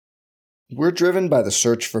We're driven by the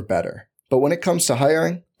search for better. But when it comes to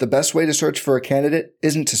hiring, the best way to search for a candidate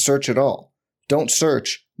isn't to search at all. Don't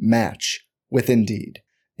search, match with Indeed.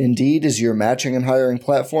 Indeed is your matching and hiring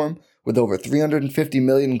platform with over 350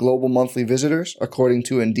 million global monthly visitors, according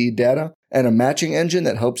to Indeed data, and a matching engine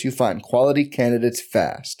that helps you find quality candidates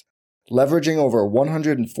fast. Leveraging over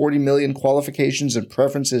 140 million qualifications and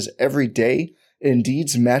preferences every day,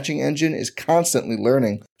 Indeed's matching engine is constantly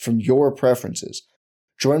learning from your preferences.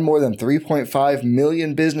 Join more than 3.5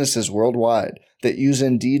 million businesses worldwide that use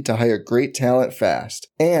Indeed to hire great talent fast.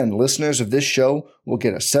 And listeners of this show will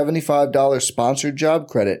get a $75 sponsored job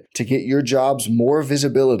credit to get your jobs more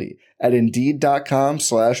visibility at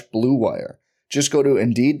Indeed.com/Blue Wire. Just go to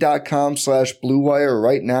Indeed.com/Blue Wire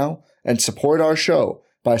right now and support our show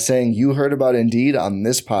by saying you heard about Indeed on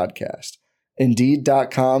this podcast.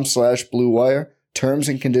 Indeed.com/Blue Wire. Terms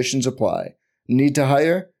and conditions apply. Need to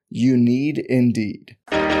hire? You need Indeed.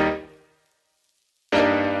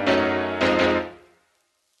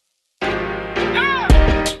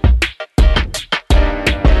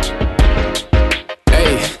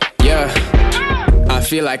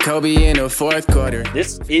 Feel like Kobe in the fourth quarter.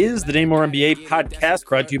 This is the Day More NBA podcast,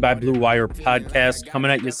 brought to you by Blue Wire Podcast,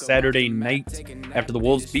 coming at you Saturday night after the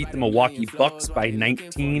Wolves beat the Milwaukee Bucks by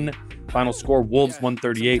 19. Final score, Wolves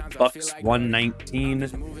 138, Bucks 119.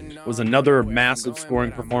 It was another massive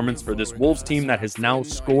scoring performance for this Wolves team that has now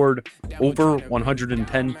scored over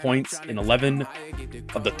 110 points in 11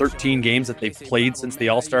 of the 13 games that they've played since the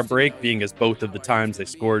All-Star break, being as both of the times they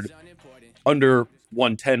scored under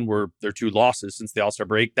 110 were their two losses since the All-Star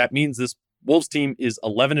break. That means this Wolves team is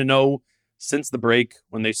 11-0 since the break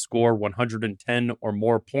when they score 110 or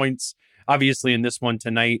more points. Obviously, in this one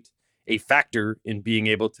tonight, a factor in being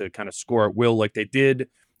able to kind of score at will like they did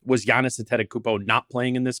was Giannis Antetokounmpo not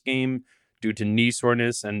playing in this game due to knee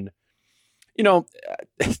soreness. And, you know,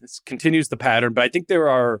 this continues the pattern, but I think there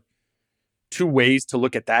are two ways to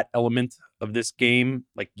look at that element of this game.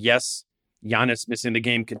 Like, yes, Giannis missing the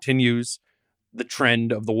game continues the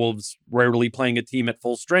trend of the Wolves rarely playing a team at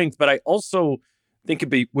full strength. But I also think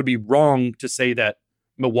it would be wrong to say that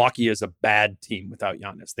Milwaukee is a bad team without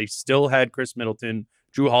Giannis. They still had Chris Middleton,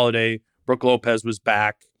 Drew Holiday, Brook Lopez was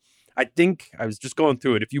back. I think I was just going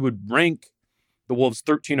through it. If you would rank the Wolves'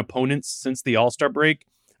 13 opponents since the All-Star break,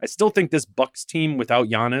 I still think this Bucks team without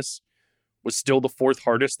Giannis was still the fourth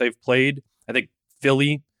hardest they've played. I think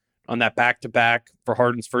Philly on that back-to-back for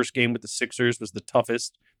Harden's first game with the Sixers was the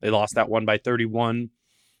toughest. They lost that one by 31.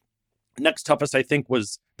 Next toughest, I think,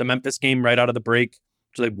 was the Memphis game right out of the break.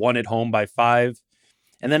 So they won at home by 5.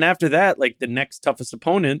 And then after that, like the next toughest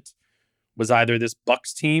opponent was either this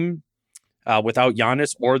Bucks team without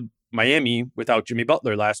Giannis or Miami without Jimmy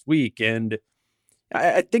Butler last week. And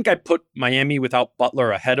I think I put Miami without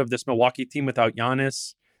Butler ahead of this Milwaukee team without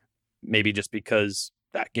Giannis, maybe just because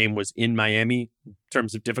that game was in Miami in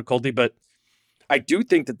terms of difficulty. But I do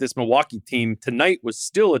think that this Milwaukee team tonight was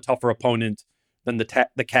still a tougher opponent than the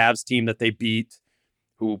Cavs team that they beat,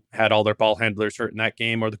 who had all their ball handlers hurt in that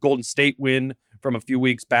game, or the Golden State win from a few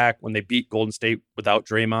weeks back when they beat Golden State without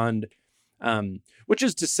Draymond. Which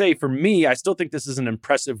is to say, for me, I still think this is an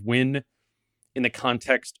impressive win in the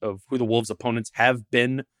context of who the Wolves' opponents have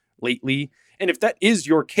been lately. And if that is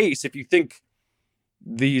your case, if you think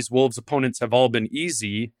these Wolves' opponents have all been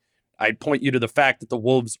easy, I'd point you to the fact that the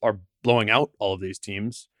Wolves are blowing out all of these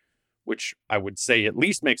teams, which I would say at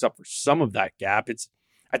least makes up for some of that gap.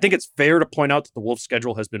 I think it's fair to point out that the Wolves'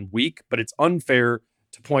 schedule has been weak, but it's unfair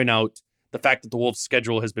to point out the fact that the Wolves'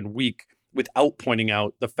 schedule has been weak without pointing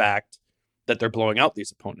out the fact that they're blowing out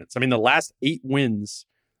these opponents. I mean, the last 8 wins,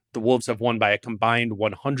 the Wolves have won by a combined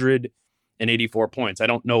 184 points. I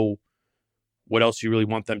don't know what else you really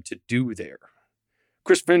want them to do there.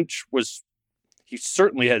 Chris Finch he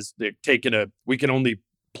certainly has taken we can only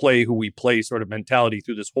play who we play sort of mentality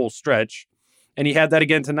through this whole stretch. And he had that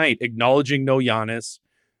again tonight, acknowledging no Giannis,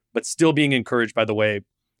 but still being encouraged by the way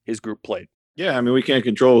his group played. Yeah, I mean, we can't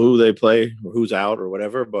control who they play or who's out or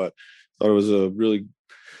whatever, but I thought it was a really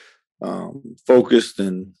focused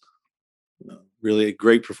and really a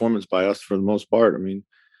great performance by us for the most part. I mean,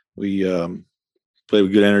 we played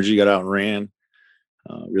with good energy, got out and ran,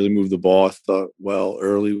 really moved the ball, I thought, well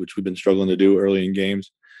early, which we've been struggling to do early in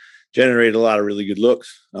games. Generated a lot of really good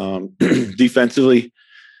looks. Defensively,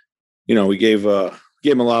 we gave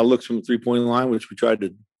them a lot of looks from the three-point line, which we tried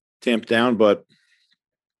to tamp down, but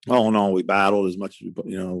all in all, we battled as much as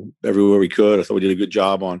everywhere we could. I thought we did a good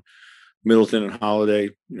job on Middleton and Holiday,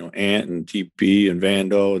 Ant and TP and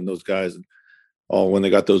Vando and those guys. And all when they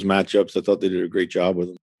got those matchups, I thought they did a great job with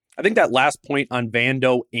them. I think that last point on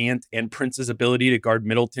Vando, Ant, and Prince's ability to guard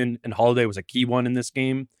Middleton and Holiday was a key one in this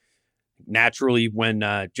game. Naturally, when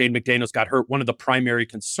Jane McDaniels got hurt, one of the primary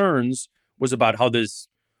concerns was about how this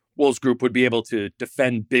Wolves group would be able to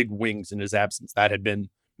defend big wings in his absence. That had been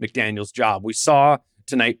McDaniels' job. We saw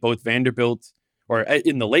tonight both Vanderbilt, or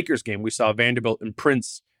in the Lakers game, we saw Vanderbilt and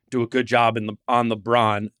Prince do a good job on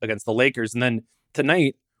LeBron against the Lakers. And then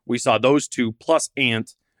tonight, we saw those two plus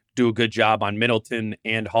Ant do a good job on Middleton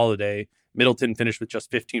and Holiday. Middleton finished with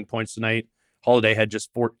just 15 points tonight. Holiday had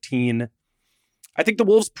just 14. I think the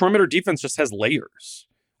Wolves' perimeter defense just has layers.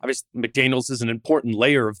 Obviously, McDaniels is an important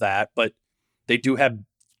layer of that, but they do have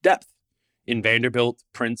depth in Vanderbilt,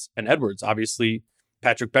 Prince, and Edwards. Obviously,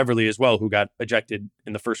 Patrick Beverley as well, who got ejected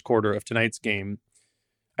in the first quarter of tonight's game.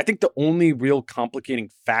 I think the only real complicating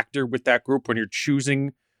factor with that group when you're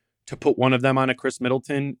choosing to put one of them on a Chris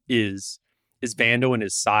Middleton is Vando and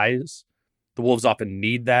his size. The Wolves often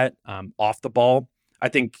need that off the ball. I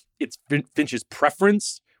think it's Finch's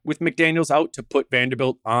preference with McDaniels out to put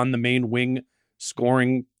Vanderbilt on the main wing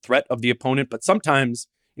scoring threat of the opponent. But sometimes,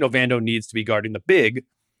 Vando needs to be guarding the big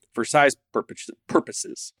for size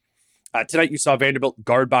purposes. Tonight, you saw Vanderbilt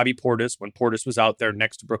guard Bobby Portis when Portis was out there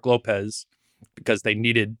next to Brook Lopez because they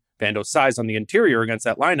needed Vando's size on the interior against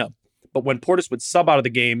that lineup. But when Portis would sub out of the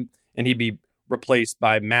game and he'd be replaced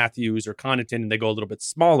by Matthews or Connaughton and they go a little bit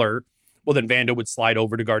smaller, well, then Vando would slide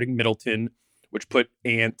over to guarding Middleton, which put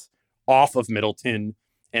Ant off of Middleton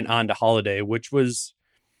and onto Holiday, which was,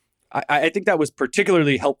 I think that was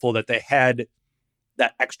particularly helpful that they had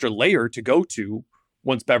that extra layer to go to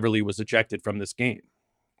once Beverly was ejected from this game.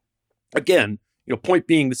 Again, point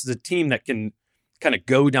being, this is a team that can kind of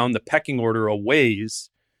go down the pecking order a ways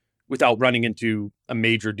without running into a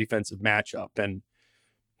major defensive matchup. And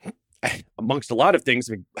amongst a lot of things,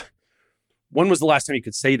 when was the last time you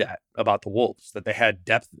could say that about the Wolves, that they had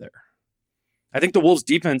depth there? I think the Wolves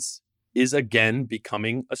defense is again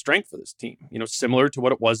becoming a strength for this team, similar to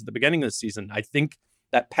what it was at the beginning of the season. I think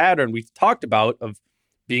that pattern we've talked about of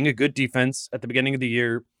being a good defense at the beginning of the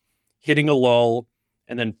year, hitting a lull,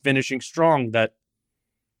 and then finishing strong, that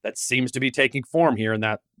seems to be taking form here in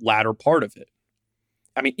that latter part of it.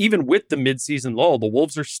 I mean, even with the midseason lull, the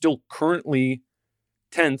Wolves are still currently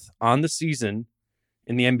 10th on the season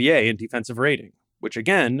in the NBA in defensive rating, which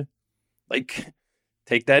again,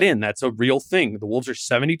 take that in. That's a real thing. The Wolves are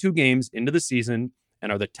 72 games into the season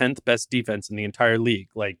and are the 10th best defense in the entire league.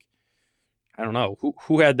 I don't know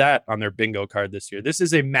who had that on their bingo card this year. This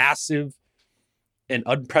is a massive and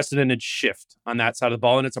unprecedented shift on that side of the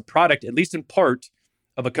ball. And it's a product, at least in part,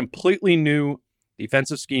 of a completely new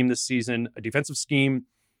defensive scheme this season, a defensive scheme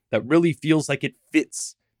that really feels like it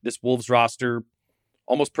fits this Wolves roster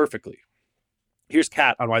almost perfectly. Here's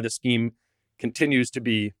Kat on why the scheme continues to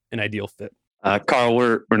be an ideal fit. Carl,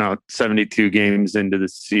 we're now 72 games into the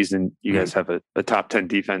season. You guys have a top 10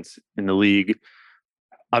 defense in the league.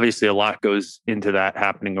 Obviously, a lot goes into that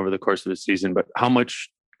happening over the course of the season, but how much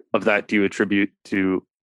of that do you attribute to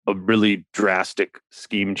a really drastic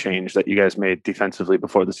scheme change that you guys made defensively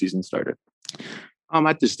before the season started?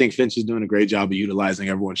 I just think Finch is doing a great job of utilizing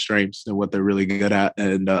everyone's strengths and what they're really good at,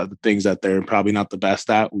 and the things that they're probably not the best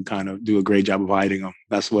at. We kind of do a great job of hiding them.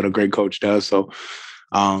 That's what a great coach does. So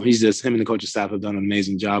him and the coaching staff have done an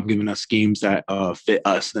amazing job giving us schemes that fit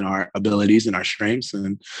us and our abilities and our strengths.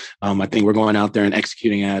 And I think we're going out there and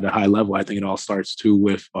executing at a high level. I think it all starts too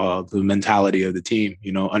with the mentality of the team,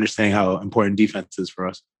 understanding how important defense is for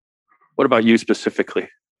us. What about you specifically?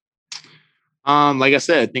 Like I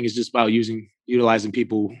said, I think it's just about utilizing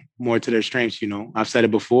people more to their strengths. I've said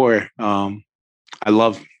it before. I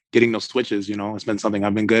love getting those switches. It's been something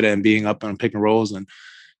I've been good at, and being up on pick and rolls, and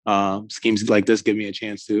schemes like this give me a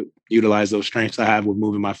chance to utilize those strengths I have with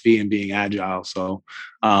moving my feet and being agile. So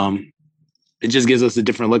it just gives us a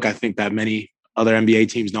different look. I think that many other NBA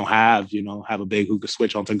teams don't have a big who could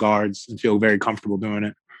switch onto guards and feel very comfortable doing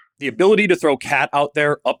it. The ability to throw Cat out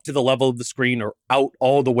there up to the level of the screen or out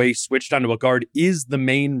all the way switched onto a guard is the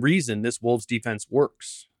main reason this Wolves defense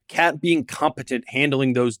works. Cat being competent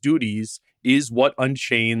handling those duties is what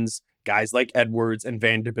unchains guys like Edwards and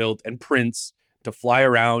Vanderbilt and Prince to fly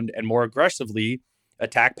around and more aggressively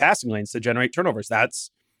attack passing lanes to generate turnovers.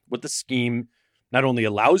 That's what the scheme not only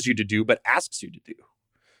allows you to do, but asks you to do.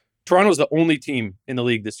 Toronto is the only team in the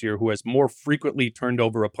league this year who has more frequently turned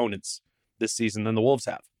over opponents this season than the Wolves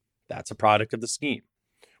have. That's a product of the scheme,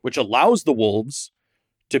 which allows the Wolves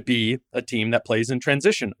to be a team that plays in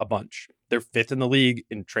transition a bunch. They're fifth in the league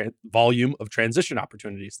in volume of transition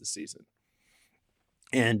opportunities this season.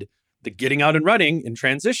 And the getting out and running in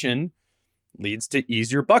transition leads to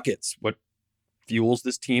easier buckets, what fuels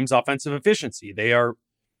this team's offensive efficiency. They are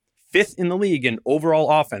fifth in the league in overall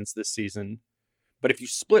offense this season, But if you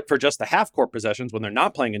split for just the half court possessions when they're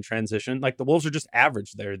not playing in transition, like the Wolves are just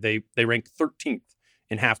average there. They rank 13th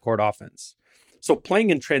in half court offense. So playing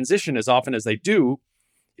in transition as often as they do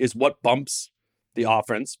is what bumps the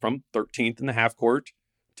offense from 13th in the half court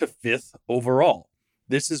to 5th overall.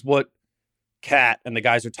 This is what Cat and the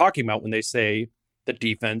guys are talking about when they say the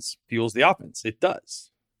defense fuels the offense. It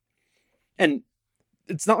does. And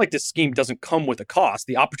it's not like this scheme doesn't come with a cost.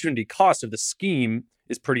 The opportunity cost of the scheme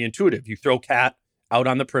is pretty intuitive. You throw Cat out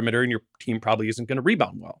on the perimeter and your team probably isn't going to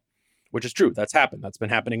rebound well, which is true. That's happened. That's been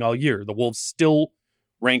happening all year. The Wolves still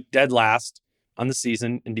rank dead last on the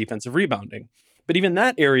season in defensive rebounding. But even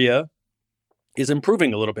that area is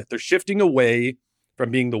improving a little bit. They're shifting away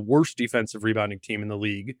from being the worst defensive rebounding team in the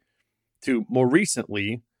league to more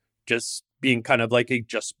recently just being kind of like a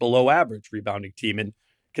just below average rebounding team. And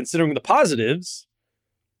considering the positives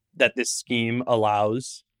that this scheme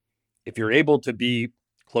allows, if you're able to be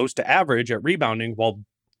close to average at rebounding while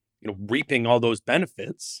reaping all those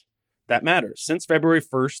benefits, that matters. Since February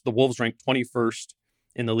 1st, the Wolves ranked 21st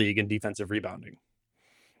in the league in defensive rebounding.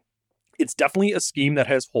 It's definitely a scheme that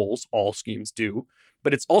has holes. All schemes do.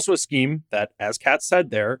 But it's also a scheme that, as Kat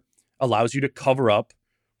said there, allows you to cover up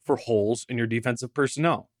for holes in your defensive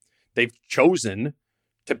personnel. They've chosen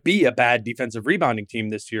to be a bad defensive rebounding team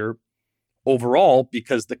this year overall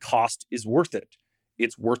because the cost is worth it.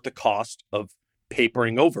 It's worth the cost of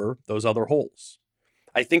papering over those other holes.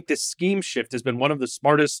 I think this scheme shift has been one of the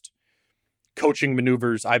smartest coaching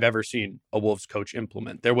maneuvers I've ever seen a Wolves coach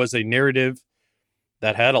implement. There was a narrative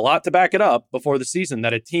that had a lot to back it up before the season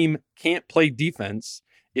that a team can't play defense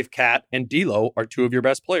if Cat and D'Lo are two of your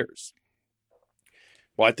best players.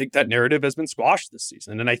 Well, I think that narrative has been squashed this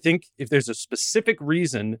season. And I think if there's a specific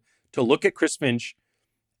reason to look at Chris Finch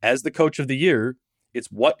as the coach of the year, it's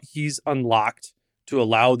what he's unlocked to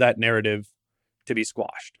allow that narrative to be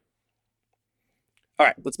squashed. All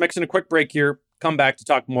right, let's mix in a quick break here. Come back to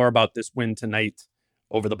talk more about this win tonight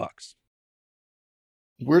over the Bucks.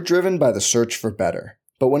 We're driven by the search for better.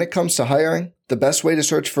 But when it comes to hiring, the best way to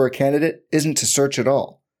search for a candidate isn't to search at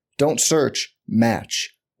all. Don't search,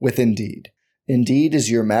 match with Indeed. Indeed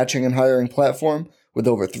is your matching and hiring platform with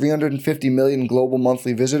over 350 million global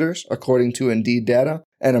monthly visitors, according to Indeed data,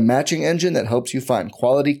 and a matching engine that helps you find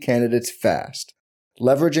quality candidates fast.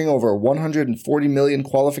 Leveraging over 140 million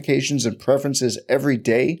qualifications and preferences every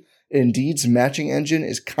day, Indeed's matching engine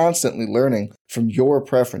is constantly learning from your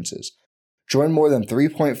preferences. Join more than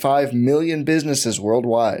 3.5 million businesses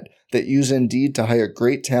worldwide that use Indeed to hire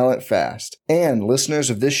great talent fast. And listeners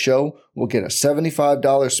of this show will get a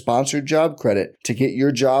 $75 sponsored job credit to get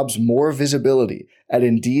your jobs more visibility at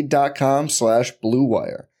Indeed.com/Blue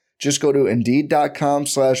Wire. Just go to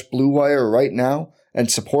Indeed.com/Blue Wire right now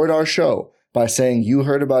and support our show by saying you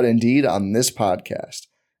heard about Indeed on this podcast.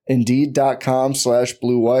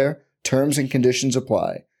 Indeed.com/Blue Wire. Terms and conditions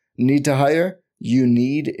apply. Need to hire? You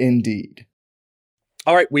need Indeed.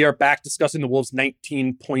 All right, we are back discussing the Wolves'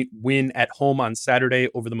 19-point win at home on Saturday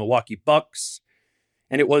over the Milwaukee Bucks.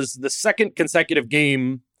 And it was the second consecutive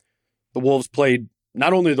game the Wolves played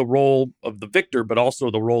not only the role of the victor, but also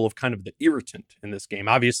the role of kind of the irritant in this game.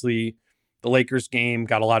 Obviously, the Lakers game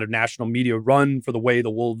got a lot of national media run for the way the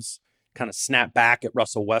Wolves kind of snapped back at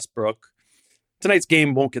Russell Westbrook. Tonight's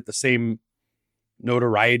game won't get the same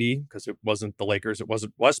notoriety because it wasn't the Lakers, it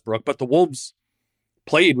wasn't Westbrook, but the Wolves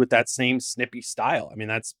played with that same snippy style. I mean,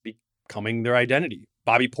 that's becoming their identity.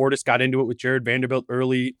 Bobby Portis got into it with Jared Vanderbilt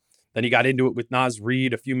early. Then he got into it with Naz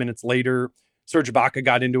Reid a few minutes later. Serge Ibaka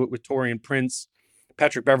got into it with Taurean Prince.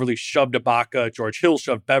 Patrick Beverley shoved Ibaka. George Hill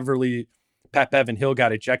shoved Beverley. Pat Bev and Hill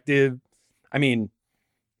got ejected. I mean,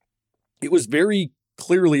 it was very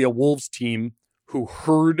clearly a Wolves team who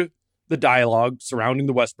heard the dialogue surrounding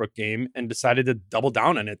the Westbrook game and decided to double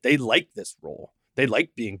down on it. They like this role. They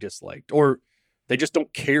like being disliked, or they just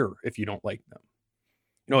don't care if you don't like them.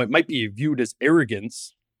 You know, it might be viewed as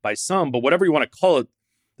arrogance by some, but whatever you want to call it,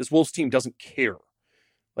 this Wolves team doesn't care.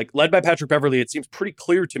 Like, led by Patrick Beverley, it seems pretty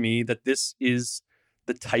clear to me that this is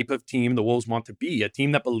the type of team the Wolves want to be, a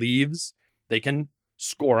team that believes they can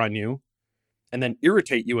score on you and then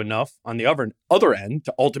irritate you enough on the other end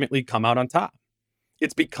to ultimately come out on top.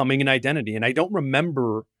 It's becoming an identity, and I don't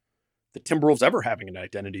remember the Timberwolves ever having an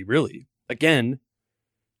identity, really. Again,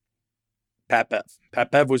 Pat Bev. Pat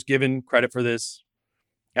Bev was given credit for this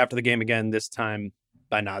after the game again, this time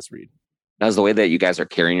by Naz Reid. As the way that you guys are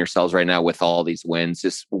carrying yourselves right now with all these wins,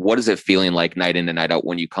 just what is it feeling like night in and night out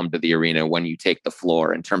when you come to the arena, when you take the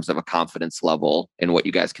floor in terms of a confidence level and what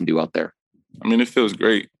you guys can do out there? I mean, it feels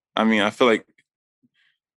great. I mean, I feel like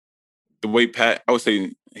the way Pat, I would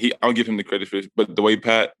say I'll give him the credit for this, but the way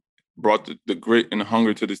Pat brought the grit and the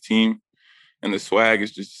hunger to this team, and the swag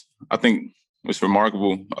is just, I think, was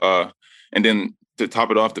remarkable. And then to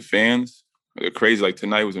top it off, the fans, they're crazy. Like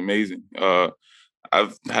tonight was amazing. I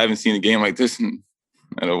haven't seen a game like this in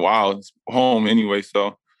a while. It's home anyway,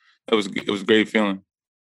 so it was a great feeling.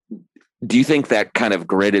 Do you think that kind of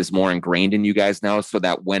grit is more ingrained in you guys now, so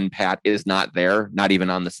that when Pat is not there, not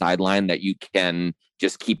even on the sideline, that you can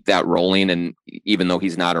just keep that rolling, and even though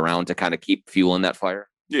he's not around, to kind of keep fueling that fire?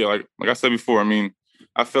 Yeah, like I said before, I mean,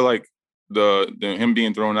 I feel like the him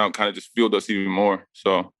being thrown out kind of just fueled us even more.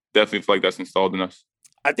 So definitely feel like that's installed in us.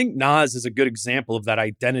 I think Nas is a good example of that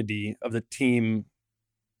identity of the team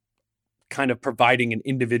kind of providing an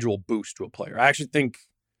individual boost to a player. I actually think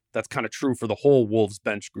that's kind of true for the whole Wolves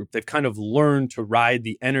bench group. They've kind of learned to ride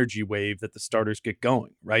the energy wave that the starters get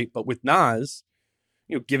going, right? But with Nas,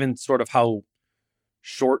 given sort of how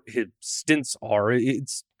short his stints are,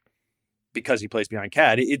 it's because he plays behind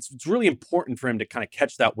Cat. It's really important for him to kind of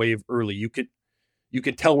catch that wave early. You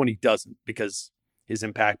could tell when he doesn't, because his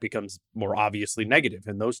impact becomes more obviously negative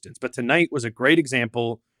in those stints. But tonight was a great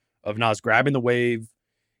example of Nas grabbing the wave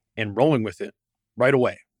and rolling with it right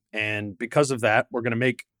away. And because of that, we're going to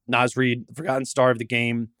make Nas Reid the Forgotten Star of the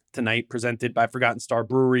game tonight, presented by Forgotten Star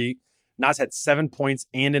Brewery. Nas had 7 points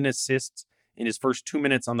and an assist in his first 2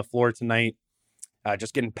 minutes on the floor tonight,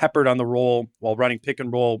 just getting peppered on the roll while running pick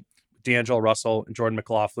and roll with D'Angelo Russell and Jordan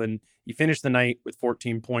McLaughlin. He finished the night with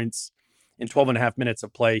 14 points in 12 and a half minutes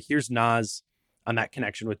of play. Here's Nas on that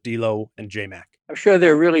connection with D'Lo and J-Mac. I'm sure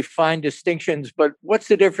there are really fine distinctions, but what's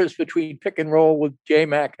the difference between pick and roll with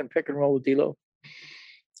J-Mac and pick and roll with D'Lo?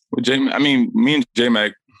 With J-Mac, I mean, me and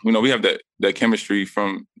J-Mac, we have that chemistry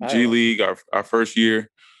from G League, our first year.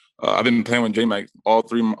 I've been playing with J-Mac all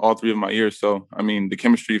three of my years. So, I mean, the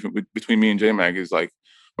chemistry between me and J-Mac is like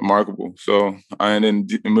remarkable. So, and then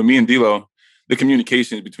with me and D'Lo, the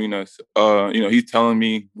communication between us, he's telling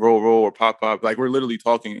me roll or pop, like we're literally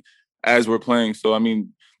talking as we're playing. So, I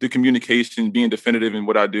mean, the communication, being definitive in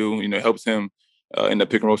what I do, helps him in the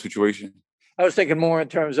pick and roll situation. I was thinking more in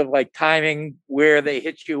terms of like timing, where they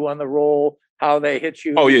hit you on the roll, how they hit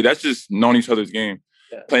you. Oh, yeah, that's just knowing each other's game.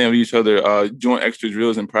 Yeah. Playing with each other, doing extra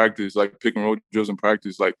drills in practice, like pick and roll drills in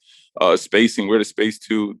practice, like spacing, where to space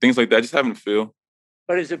to, things like that, just having a feel.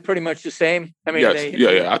 But is it pretty much the same? I mean, yes.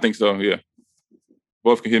 Yeah, I think so, yeah.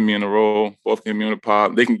 Both can hit me in the roll, both can hit me on the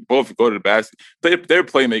pop. They can both go to the basket. Their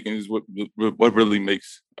playmaking is what really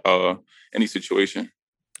makes any situation.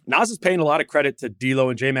 Nas is paying a lot of credit to D'Lo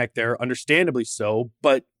and J-Mac there, understandably so,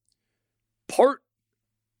 but part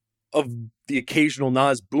of the occasional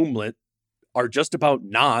Nas boomlet are just about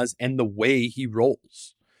Nas and the way he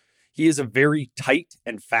rolls. He is a very tight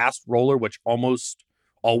and fast roller, which almost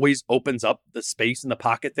always opens up the space in the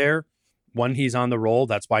pocket there when he's on the roll.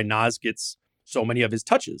 That's why Nas gets so many of his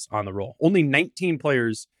touches on the roll. Only 19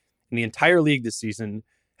 players in the entire league this season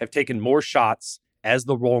have taken more shots as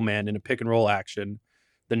the roll man in a pick and roll action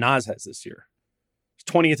than Nas has this year. He's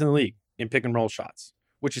 20th in the league in pick and roll shots,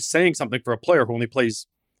 which is saying something for a player who only plays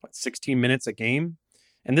 16 minutes a game.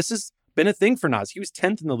 And this has been a thing for Nas. He was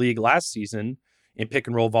 10th in the league last season in pick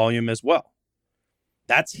and roll volume as well.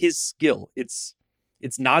 That's his skill. It's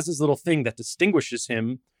Nas's little thing that distinguishes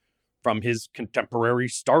him from his contemporary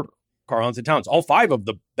starter, Karl-Anthony Towns. All five of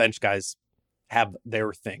the bench guys have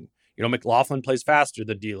their thing. McLaughlin plays faster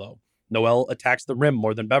than D'Lo. Noel attacks the rim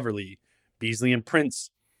more than Beverly. Beasley and Prince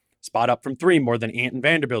spot up from three more than Ant and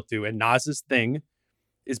Vanderbilt do. And Nas's thing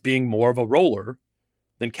is being more of a roller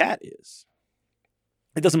than Cat is.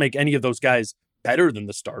 It doesn't make any of those guys better than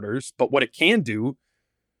the starters, but what it can do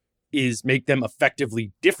is make them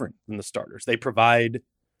effectively different than the starters. They provide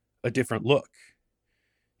a different look.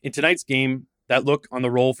 In tonight's game, that look on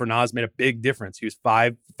the roll for Nas made a big difference. He was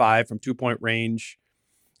 5-5 from 2-point range.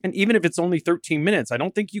 And even if it's only 13 minutes, I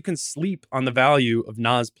don't think you can sleep on the value of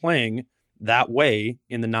Nas playing that way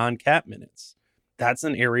in the non-Cat minutes. That's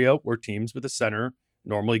an area where teams with a center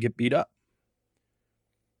normally get beat up.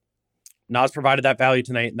 Nas provided that value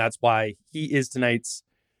tonight, and that's why he is tonight's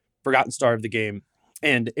Forgotten Star of the game.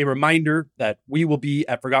 And a reminder that we will be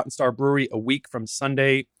at Forgotten Star Brewery a week from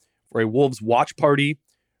Sunday for a Wolves watch party.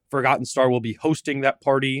 Forgotten Star will be hosting that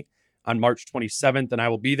party on March 27th, and I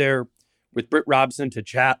will be there with Britt Robson to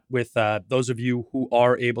chat with those of you who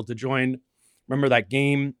are able to join. Remember, that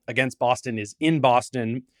game against Boston is in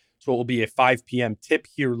Boston, so it will be a 5 p.m. tip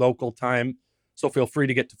here local time. So feel free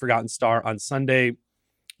to get to Forgotten Star on Sunday,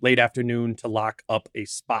 late afternoon, to lock up a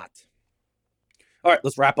spot. All right,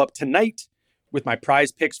 let's wrap up tonight with my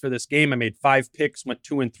prize picks for this game. I made 5 picks, went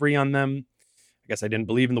 2 and 3 on them. I guess I didn't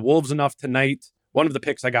believe in the Wolves enough tonight. One of the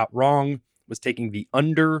picks I got wrong was taking the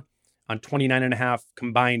under on 29.5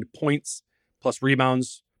 combined points plus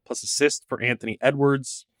rebounds plus assists for Anthony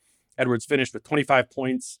Edwards. Edwards finished with 25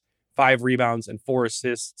 points, 5 rebounds, and 4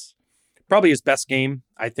 assists. Probably his best game,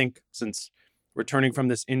 I think, since returning from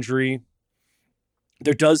this injury.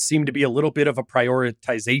 There does seem to be a little bit of a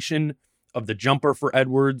prioritization of the jumper for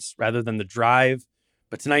Edwards rather than the drive.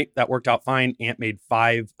 But tonight, that worked out fine. Ant made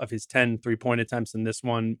 5 of his 10 three-point attempts in this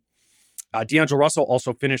one. D'Angelo Russell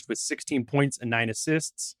also finished with 16 points and 9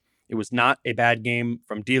 assists. It was not a bad game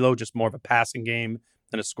from D'Lo, just more of a passing game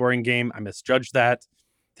than a scoring game. I misjudged that,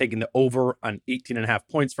 taking the over on 18.5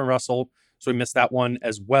 points from Russell. So we missed that one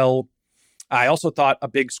as well. I also thought a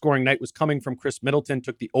big scoring night was coming from Chris Middleton,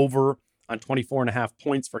 took the over on 24.5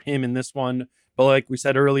 points for him in this one. But like we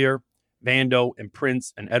said earlier, Vando and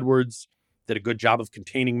Prince and Edwards did a good job of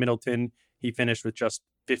containing Middleton. He finished with just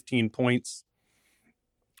 15 points.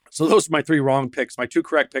 So those are my 3 wrong picks. My 2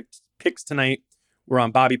 correct picks tonight were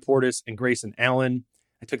on Bobby Portis and Grayson Allen.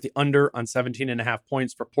 I took the under on 17.5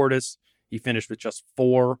 points for Portis. He finished with just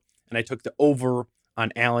 4. And I took the over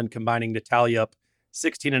on Allen, combining to tally up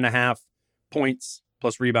 16.5 points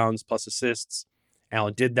plus rebounds plus assists.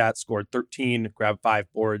 Allen did that, scored 13, grabbed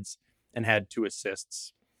 5 boards, and had 2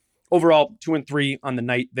 assists. Overall, 2-3 on the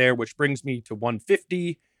night there, which brings me to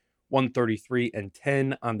 150, 133, and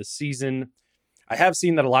 10 on the season. I have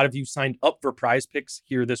seen that a lot of you signed up for Prize Picks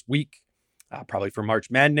here this week, probably for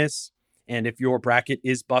March Madness. And if your bracket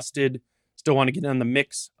is busted, still want to get in the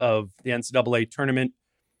mix of the NCAA tournament,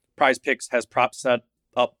 Prize Picks has props set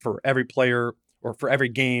up for every player or for every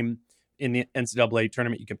game in the NCAA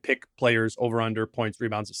tournament. You can pick players over, under, points,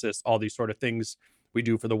 rebounds, assists, all these sort of things we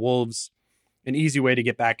do for the Wolves. An easy way to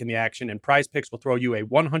get back in the action. And Prize Picks will throw you a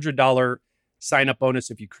 $100 sign-up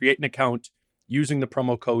bonus if you create an account using the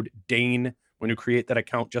promo code DANE. When you create that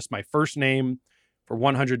account, just my first name, for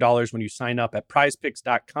 $100 when you sign up at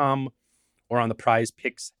prizepicks.com or on the Prize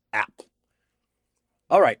Picks app.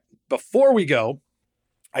 All right, before we go,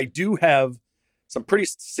 I do have some pretty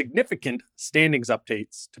significant standings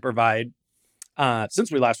updates to provide.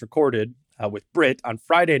 Since we last recorded with Britt on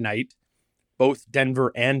Friday night, both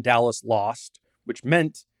Denver and Dallas lost, which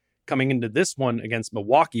meant coming into this one against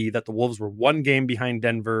Milwaukee that the Wolves were 1 game behind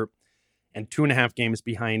Denver and 2.5 games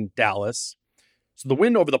behind Dallas. So the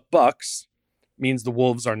win over the Bucks means the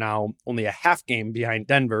Wolves are now only a half game behind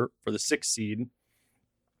Denver for the 6th seed.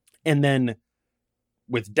 And then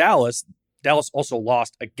with Dallas also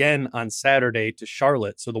lost again on Saturday to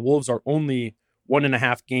Charlotte. So the Wolves are only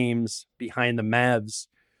 1.5 games behind the Mavs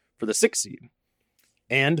for the 6th seed.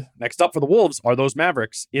 And next up for the Wolves are those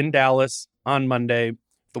Mavericks in Dallas on Monday.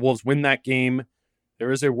 If the Wolves win that game,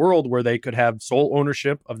 there is a world where they could have sole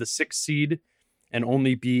ownership of the 6th seed and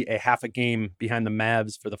only be a half a game behind the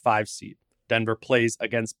Mavs for the 5 seed. Denver plays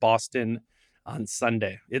against Boston on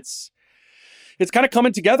Sunday. It's kind of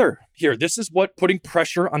coming together here. This is what putting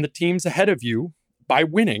pressure on the teams ahead of you by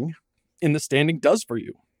winning in the standing does for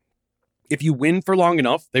you. If you win for long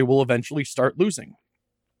enough, they will eventually start losing.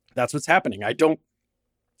 That's what's happening. I don't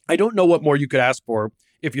know what more you could ask for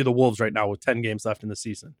if you're the Wolves right now with 10 games left in the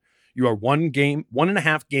season. You are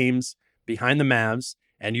 1.5 games behind the Mavs,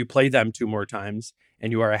 and you play them 2 more times,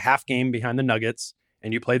 and you are a half game behind the Nuggets,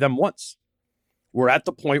 and you play them once. We're at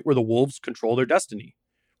the point where the Wolves control their destiny.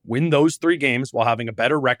 Win those 3 games while having a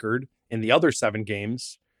better record in the other 7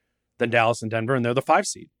 games than Dallas and Denver, and they're the 5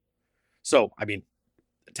 seed. So,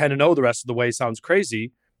 10-0 the rest of the way sounds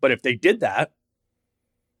crazy, but if they did that,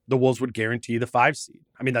 the Wolves would guarantee the 5 seed.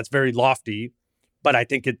 That's very lofty, but I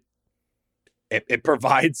think it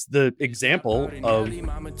provides the example of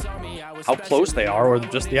how close they are, or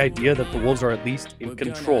just the idea that the Wolves are at least in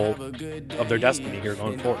control of their destiny here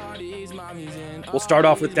going forward. We'll start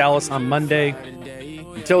off with Dallas on Monday.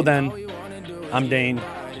 Until then, I'm Dane.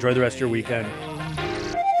 Enjoy the rest of your weekend.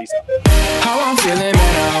 Peace out. How I'm feeling, man,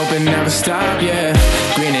 I hope it never stop, yeah.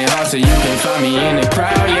 Green and hot so you can find me in the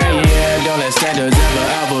crowd, yeah. Don't let standards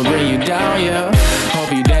ever bring you down, yeah.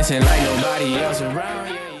 Hope you dancing like nobody else around,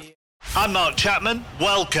 yeah. I'm Mark Chapman.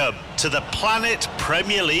 Welcome to the Planet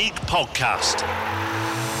Premier League podcast.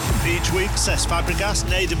 Each week, Cesc Fabregas,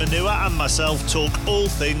 Nader Manua and myself talk all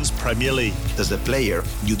things Premier League. As a player,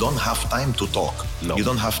 you don't have time to talk. No. You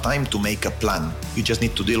don't have time to make a plan. You just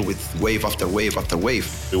need to deal with wave after wave after wave.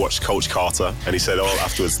 We watched Coach Carter and he said,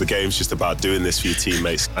 afterwards, the game's just about doing this for your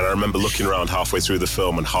teammates. And I remember looking around halfway through the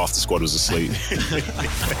film and half the squad was asleep.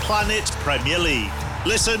 Planet Premier League.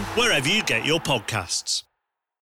 Listen wherever you get your podcasts.